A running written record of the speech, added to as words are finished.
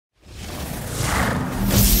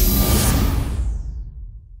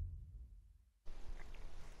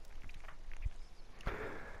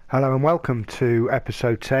Hello and welcome to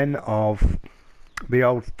episode 10 of The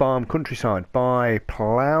Old Farm Countryside by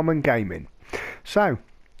Ploughman Gaming. So,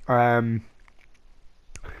 the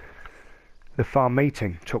farm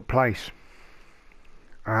meeting took place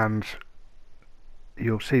and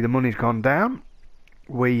you'll see the money's gone down.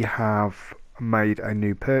 We have made a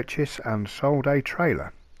new purchase and sold a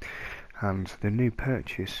trailer, and the new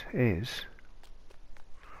purchase is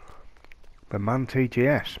the MAN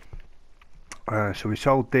TGS. So we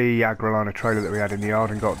sold the Agroliner trailer that we had in the yard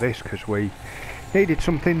and got this because we needed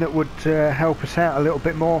something that would help us out a little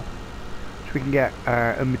bit more, so we can get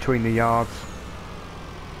in between the yards.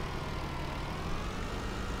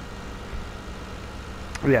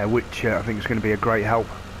 Yeah, which I think is going to be a great help,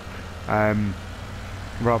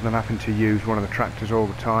 rather than having to use one of the tractors all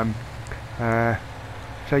the time.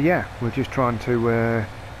 So yeah, we're just trying to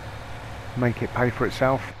make it pay for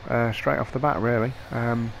itself straight off the bat, really.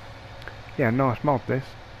 Yeah, nice mod this.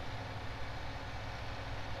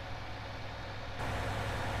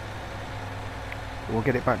 We'll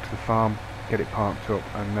get it back to the farm, get it parked up,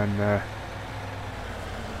 and then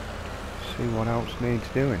see what else needs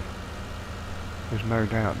doing. There's no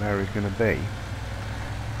doubt there is going to be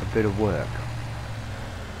a bit of work.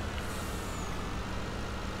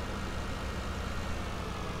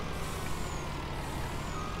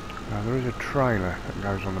 Now there is a trailer that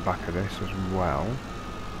goes on the back of this as well.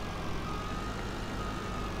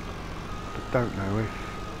 Don't know if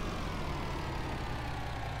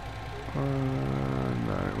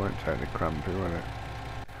no, it won't take the crampy, will it?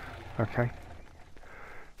 Okay,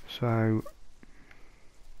 so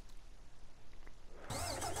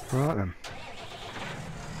right then.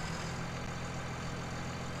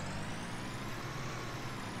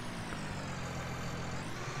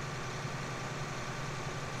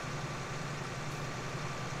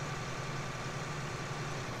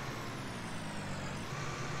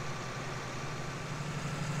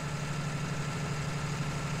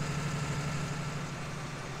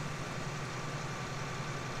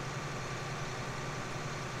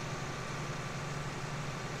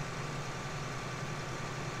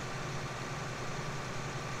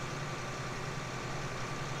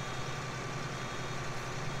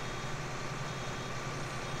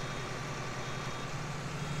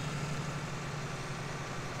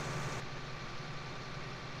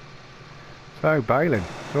 So baling,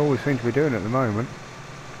 that's all we seem to be doing at the moment.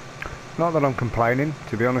 Not that I'm complaining,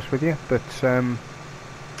 to be honest with you, but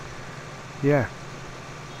yeah,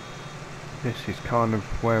 this is kind of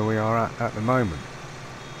where we are at the moment.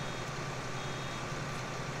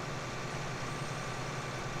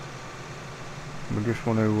 We just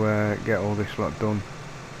want to get all this lot done,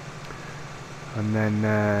 and then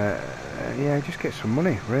yeah, just get some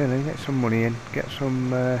money, really, get some money in, get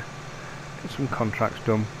some contracts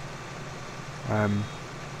done.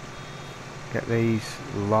 Get these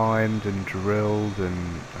limed and drilled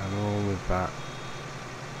and all of that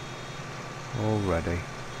all ready.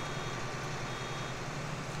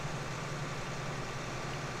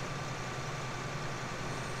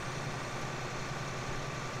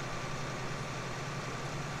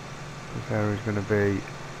 There is going to be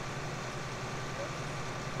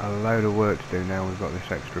a load of work to do now we've got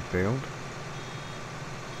this extra field.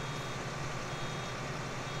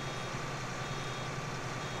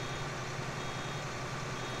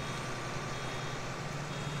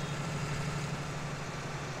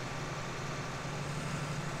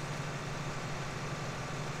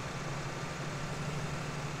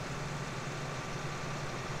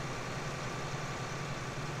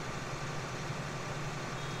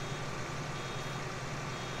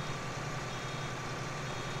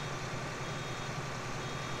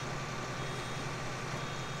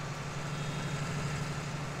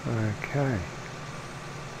 Okay,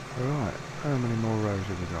 right, how many more rows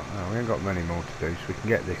have we got? Oh, we ain't got many more to do, so we can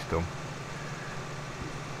get this done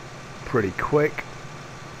pretty quick.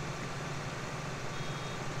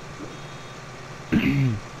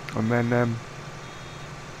 And then,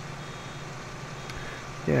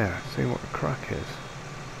 yeah, see what the crack is.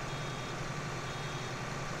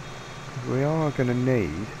 We are going to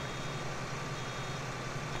need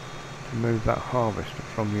to move that harvester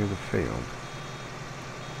from the other field.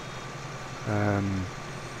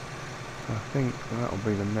 I think that'll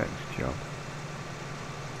be the next job.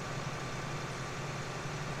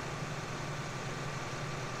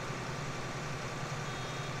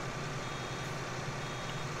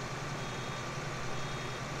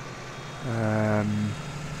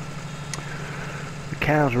 The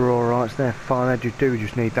cows are alright, so they're fine. They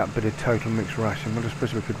just need that bit of total mixed ration. I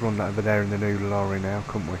suppose we could run that over there in the new lorry now,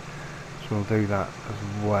 couldn't we? So we'll do that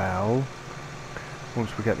as well.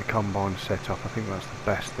 once we get the combine set up. I think that's the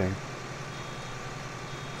best thing.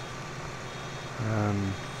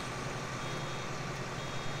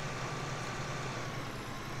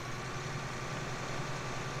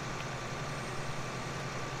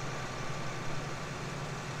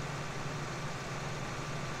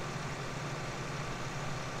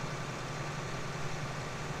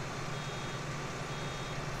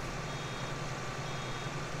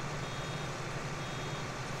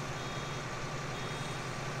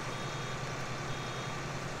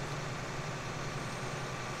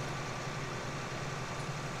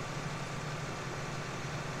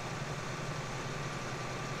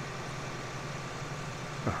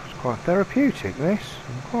 Oh, it's quite therapeutic, this.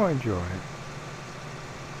 I'm quite enjoying it.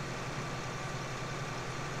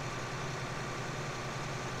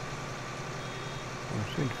 I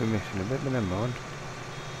seem to be missing a bit, but never mind.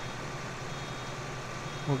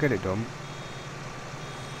 We'll get it done.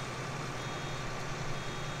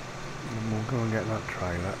 And we'll go and get that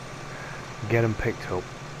trailer. Get them picked up.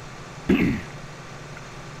 Get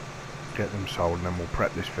them sold, and then we'll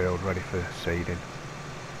prep this field ready for seeding.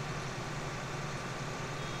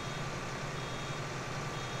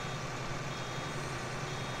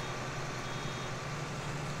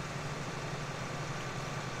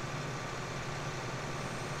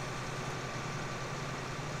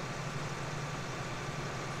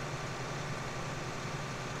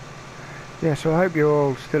 Yeah, so I hope you're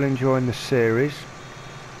all still enjoying the series.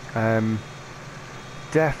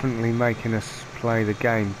 Definitely making us play the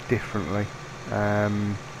game differently.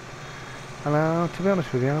 And to be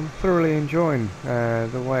honest with you, I'm thoroughly enjoying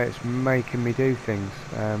the way it's making me do things.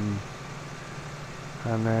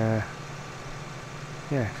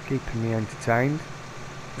 Yeah, it's keeping me entertained,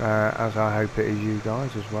 as I hope it is you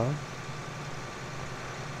guys as well.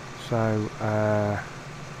 So,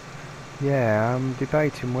 yeah, I'm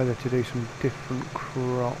debating whether to do some different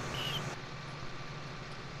crops.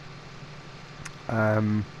 I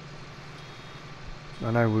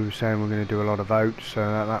know we were saying we're going to do a lot of oats, so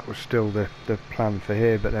that was still the plan for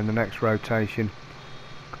here, but then the next rotation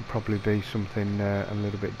could probably be something a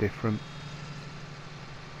little bit different.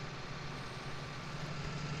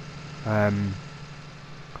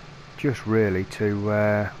 Just really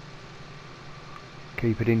to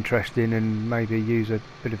keep it interesting and maybe use a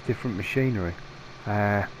bit of different machinery.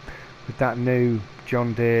 With that new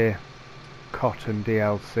John Deere Cotton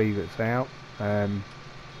DLC that's out, there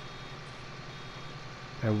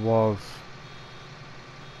was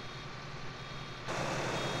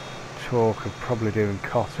talk of probably doing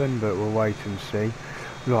cotton, but we'll wait and see.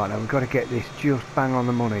 Right, now we've got to get this just bang on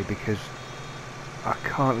the money because I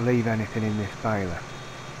can't leave anything in this baler.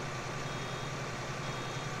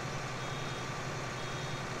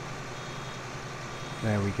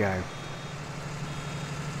 There we go.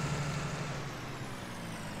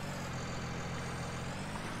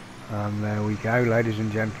 And there we go, ladies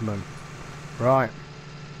and gentlemen. Right.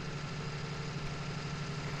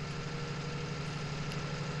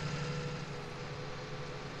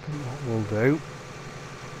 What we'll do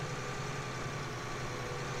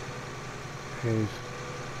is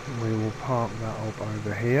we will park that up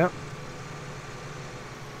over here.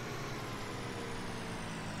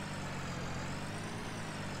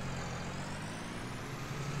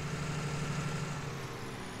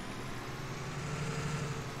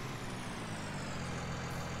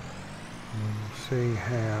 See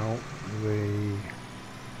how the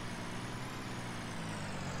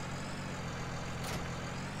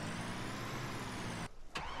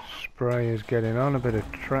spray is getting on. A bit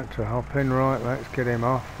of tractor hopping. Right, let's get him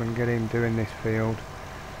off and get him doing this field.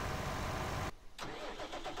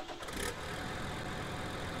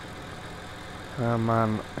 Oh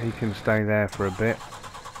man, he can stay there for a bit.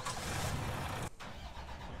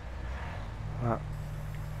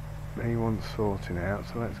 That he wants sorting out,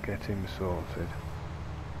 so let's get him sorted.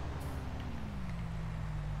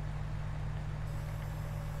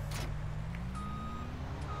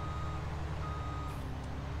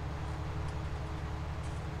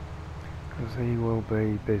 Because he will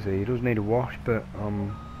be busy. He does need a wash, but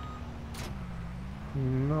I'm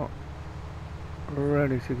not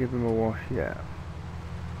ready to give him a wash yet.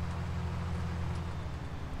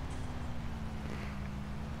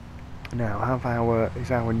 Now,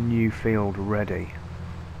 is our new field ready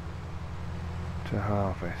to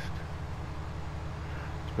harvest?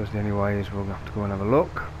 I suppose the only way is we'll have to go and have a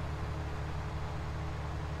look.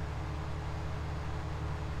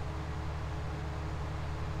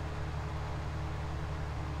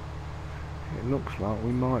 It looks like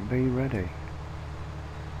we might be ready.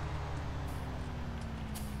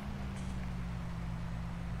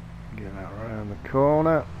 Get that around the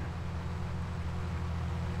corner.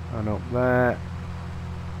 and up there.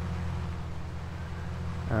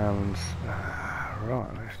 And right,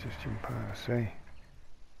 let's just jump out. See,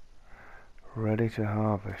 ready to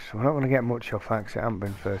harvest. We're not going to get much off that because it hasn't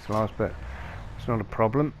been fertilised, but it's not a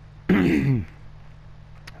problem.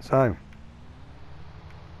 So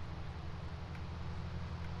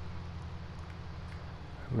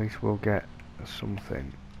at least we'll get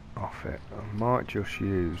something off it. I might just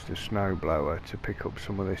use the snowblower to pick up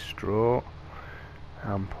some of this straw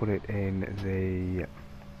and put it in the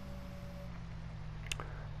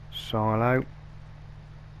silo.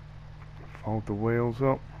 Fold the wheels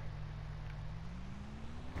up.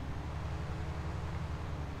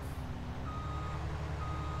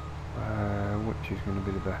 Which is going to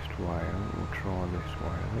be the best way? I think we'll try this way,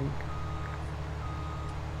 I think.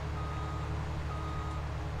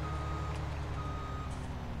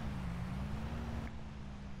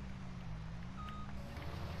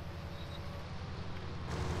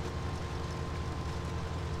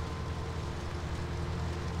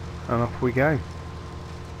 And off we go.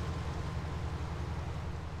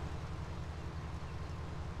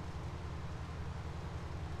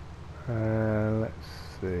 Let's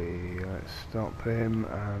see, let's stop him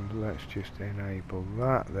and let's just enable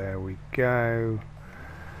that. There we go.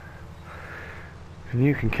 And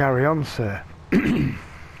you can carry on, sir.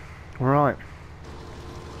 Right.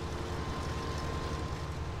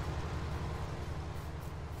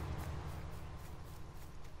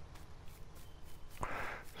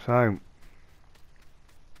 So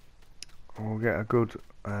we'll get a good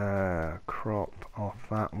crop off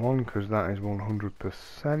that one because that is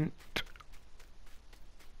 100%.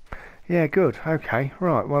 Yeah, good. Okay,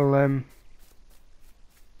 right. Well, I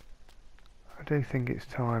do think it's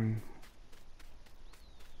time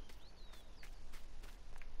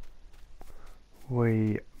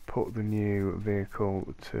we put the new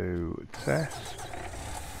vehicle to test.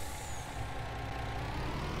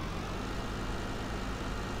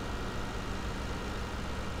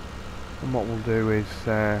 And what we'll do is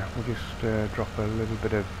we'll just drop a little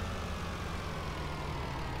bit of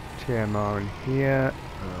TMR in here.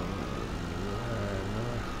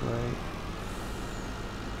 Nicely.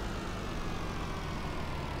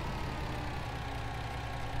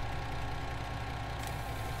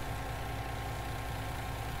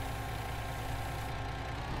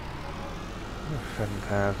 That's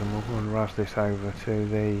 7,000. We'll go and rush this over to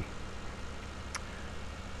the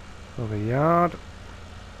other yard.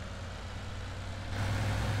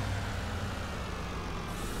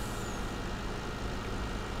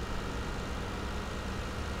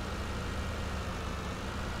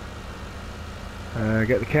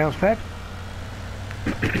 Get the cows fed.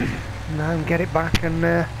 Now get it back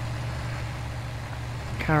and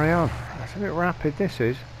carry on. That's a bit rapid, this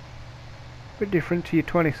is. A bit different to your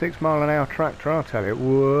 26-mile-an-hour tractor, I'll tell you.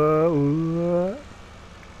 Whoa,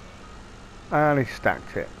 whoa. And he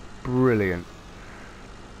stacked it. Brilliant.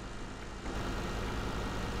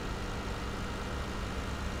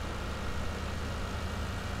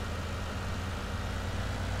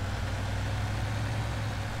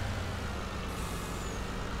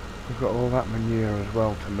 We've got all that manure as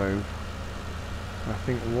well to move. I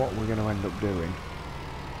think what we're going to end up doing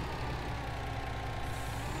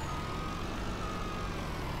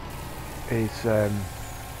is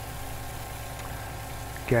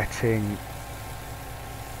getting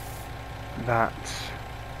that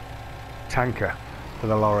tanker for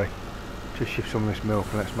the lorry. Just shift some of this milk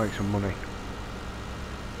and let's make some money.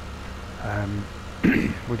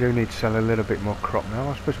 We do need to sell a little bit more crop now.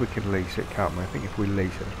 I suppose we can lease it, can't we? I think if we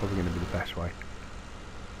lease it, it's probably going to be the best way.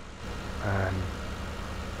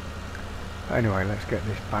 Anyway, let's get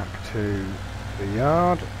this back to the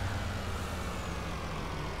yard.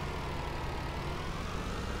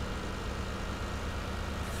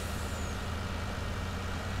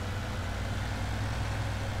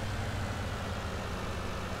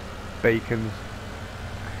 Beacons.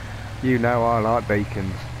 You know I like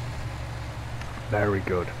beacons. Very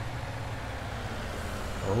good.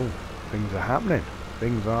 Oh, things are happening.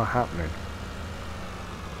 Things are happening.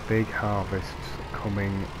 Big harvests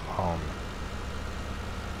coming on.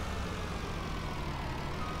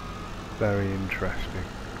 Very interesting.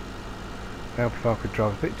 Help if I could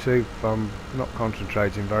drive a bit too. If I'm not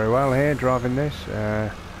concentrating very well here driving this.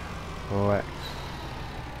 Let's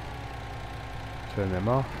turn them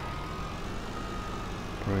off.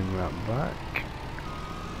 Bring that back.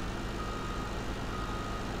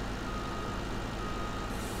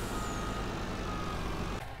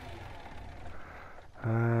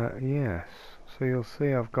 Yes, So you'll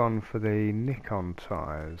see I've gone for the Nikon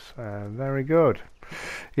tyres. Very good.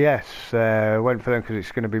 Yes, went for them because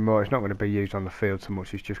it's going to be more. It's not going to be used on the field so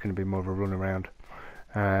much. It's just going to be more of a run around.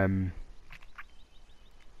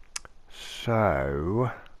 So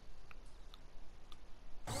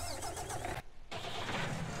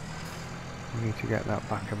we need to get that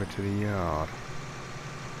back over to the yard.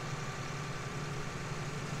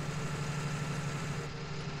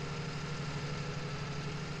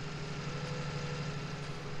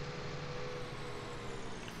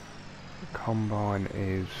 The combine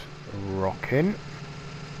is rocking.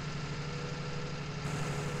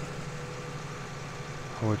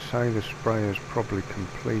 I would say the sprayer's probably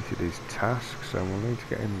completed his task, so we'll need to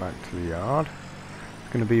get him back to the yard.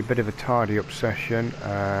 It's going to be a bit of a tidy up session,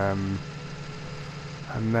 and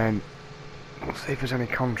then we'll see if there's any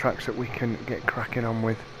contracts that we can get cracking on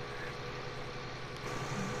with.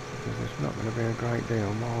 Because there's not going to be a great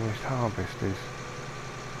deal more. This harvest is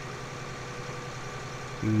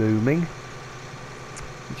looming,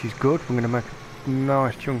 which is good. We're going to make a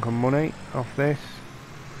nice chunk of money off this.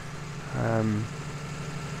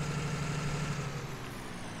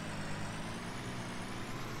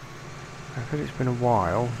 Because it's been a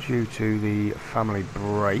while due to the family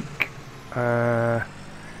break, let's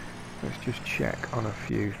just check on a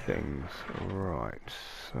few things. Right,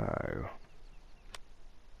 so,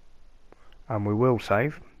 and we will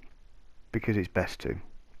save because it's best to.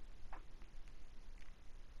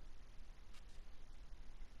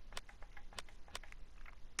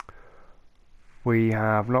 We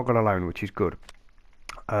have not got a loan, which is good.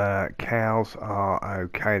 Cows are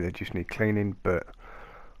okay, they just need cleaning, but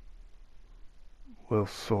we'll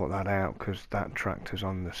sort that out because that tractor's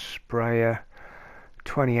on the sprayer.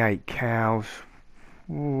 28 cows.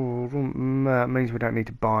 Ooh, that means we don't need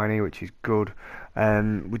to buy any, which is good.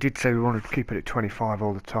 We did say we wanted to keep it at 25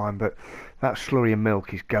 all the time, but that slurry of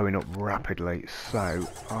milk is going up rapidly, so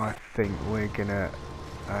I think we're gonna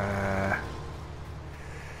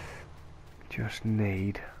just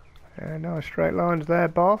need nice straight lines there,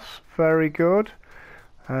 boss. Very good.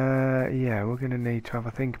 Yeah, we're gonna need to have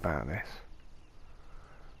a think about this.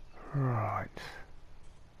 Right,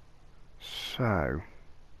 so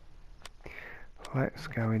let's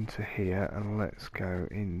go into here and let's go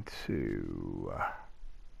into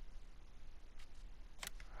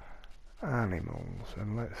animals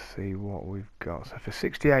and let's see what we've got. So for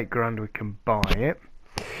 68 grand we can buy it,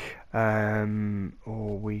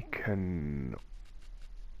 or we can,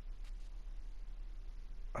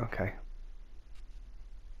 okay,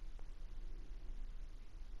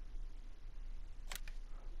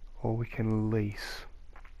 or we can lease.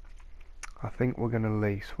 I think we're going to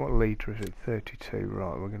lease. What litre is it? 32.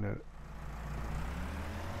 Right, we're going to...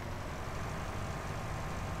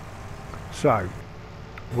 So,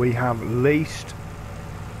 we have leased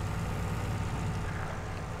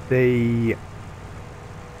the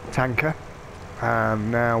tanker,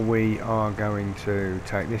 and now we are going to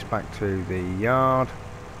take this back to the yard,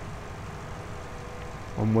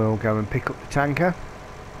 and we'll go and pick up the tanker.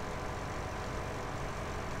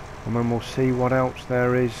 And then we'll see what else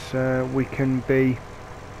there is we can be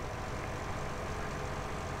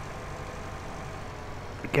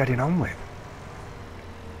getting on with.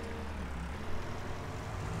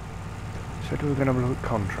 So we're going to have a look at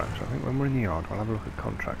contracts. I think when we're in the yard we'll have a look at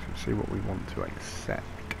contracts and see what we want to accept.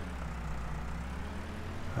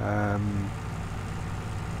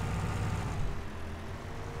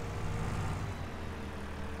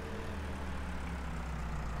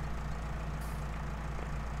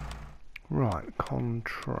 Right,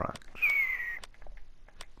 contracts.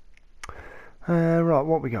 Right,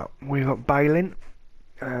 what we got? We've got baling.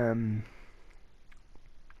 And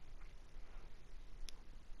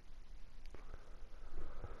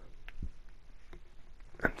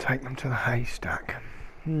take them to the haystack.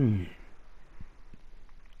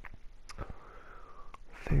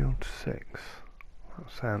 Field 6. That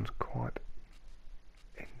sounds quite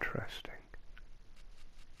interesting.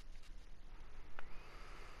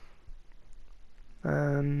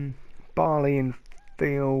 Barley in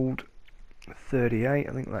field 38,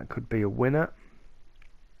 I think that could be a winner.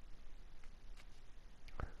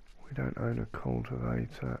 We don't own a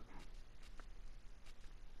cultivator.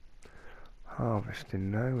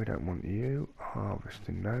 Harvesting, no, we don't want you.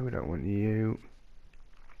 Harvesting, no, we don't want you.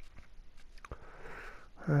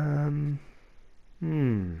 So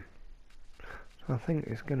I think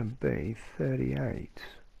it's going to be 38.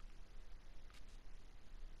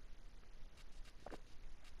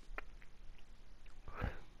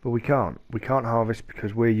 But we can't harvest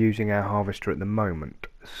because we're using our harvester at the moment.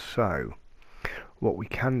 So what we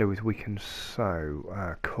can do is we can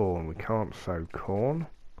sow corn. We can't sow corn.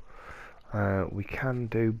 We can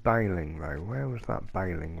do baling though. Where was that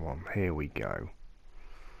baling one? Here we go.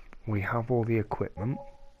 We have all the equipment.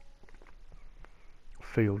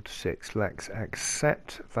 Field 6. Let's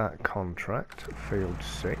accept that contract. Field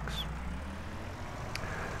 6.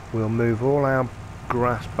 We'll move all our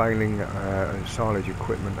grass baling and silage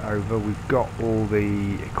equipment over. We've got all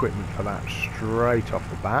the equipment for that straight off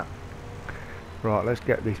the bat. Right, let's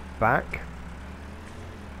get this back.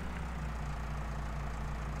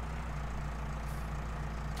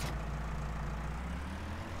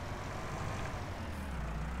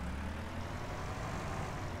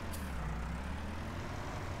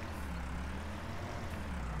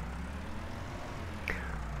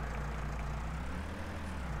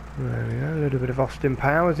 There we go, a little bit of Austin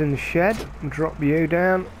Powers in the shed. Drop you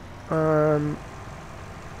down. Okie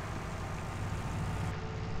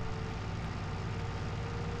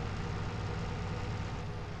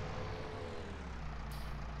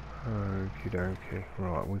dokie.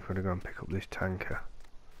 Right, we've got to go and pick up this tanker.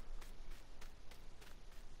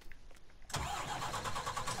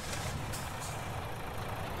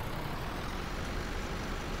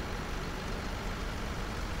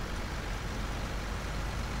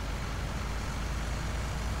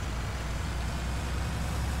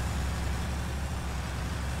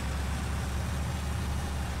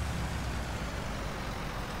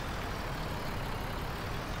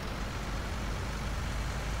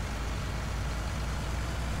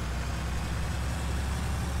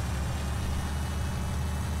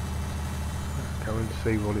 Go and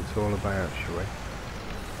see what it's all about, shall we? It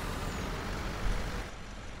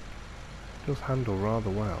does handle rather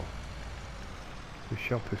well. The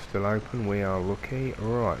shop is still open, we are lucky.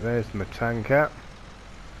 Right, there's my tanker.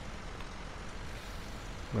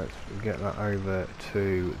 Let's get that over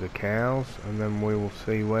to the cows and then we will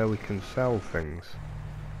see where we can sell things.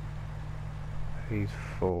 He's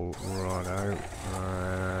full, righto.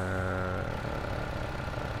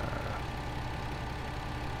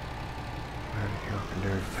 Anything I can do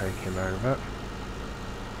is take him over.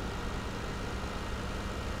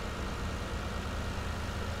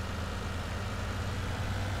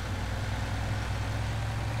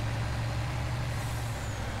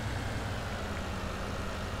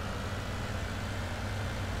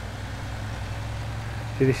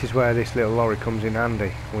 See, this is where this little lorry comes in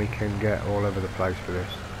handy. We can get all over the place for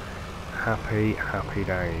this. Happy, happy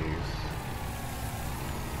days.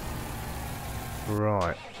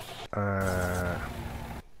 Right.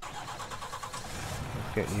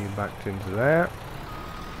 Let's get you backed into there.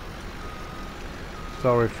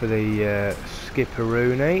 Sorry for the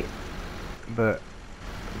skipperoonie, but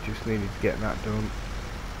we just needed to get that done.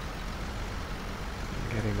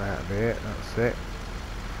 Get him out of here, that's it.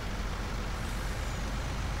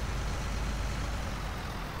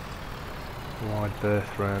 Wide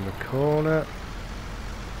berth round the corner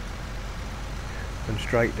and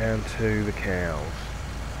straight down to the cows.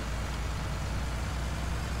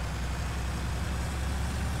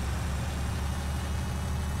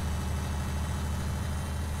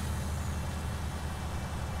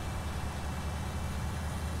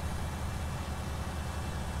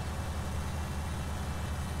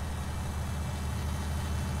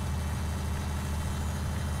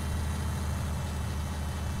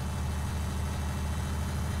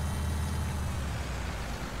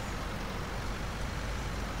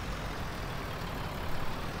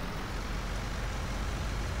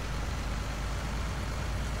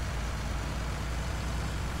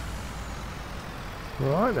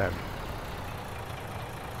 Right then.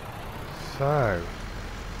 So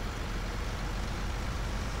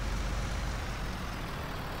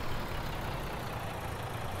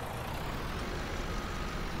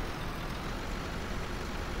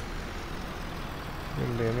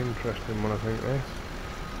going to be an interesting one, I think, this.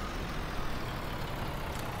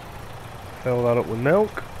 Fill that up with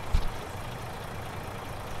milk.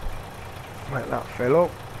 Let that fill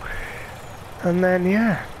up. And then,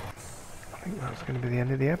 yeah, I think that's going to be the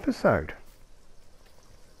end of the episode.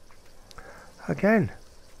 Again,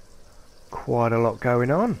 quite a lot going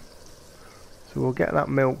on. So we'll get that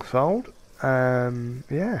milk sold.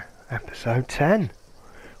 Yeah, episode 10.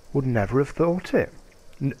 Would never have thought it.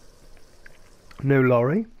 New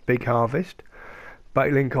lorry, big harvest,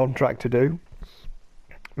 baling contract to do.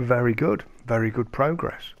 Very good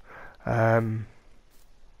progress.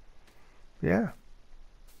 Yeah.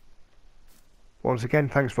 Once again,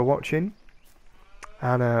 thanks for watching,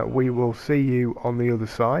 and we will see you on the other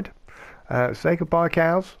side. Say goodbye,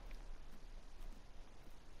 cows.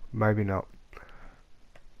 Maybe not.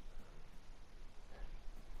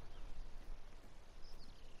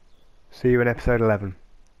 See you in episode 11.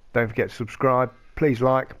 Don't forget to subscribe, please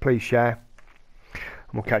like, please share,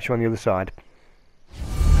 and we'll catch you on the other side.